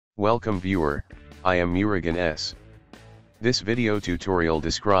Welcome viewer, I am Murugan S. This video tutorial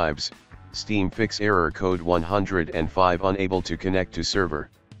describes Steam fix error code 105 unable to connect to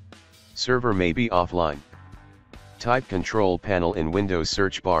server. Server may be offline. Type Control Panel in Windows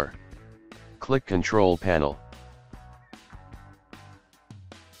search bar. Click Control Panel.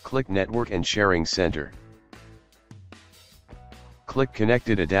 Click Network and Sharing Center. Click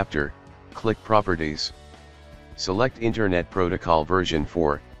Connected Adapter, click Properties. Select Internet Protocol version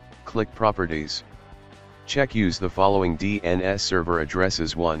 4, click Properties. Check use the following DNS server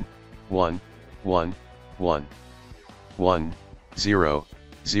addresses 1, 1, 1, 1, 1, 0,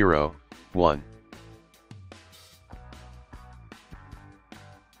 0, 1.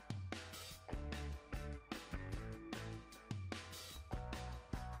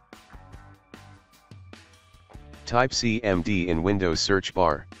 Type CMD in Windows search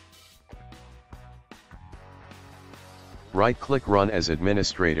bar. Right-click Run as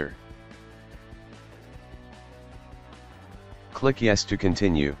administrator. Click Yes to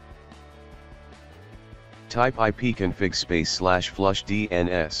continue. Type ipconfig /flush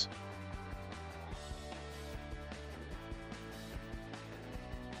DNS.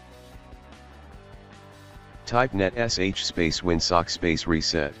 Type netsh winsock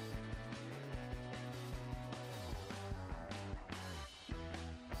reset.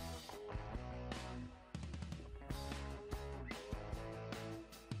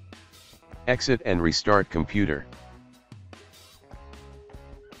 Exit and restart computer.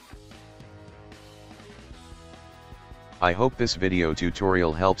 I hope this video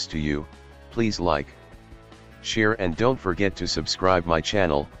tutorial helps to you. Please like, share and don't forget to subscribe my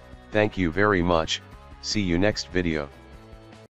channel. Thank you very much. See you next video.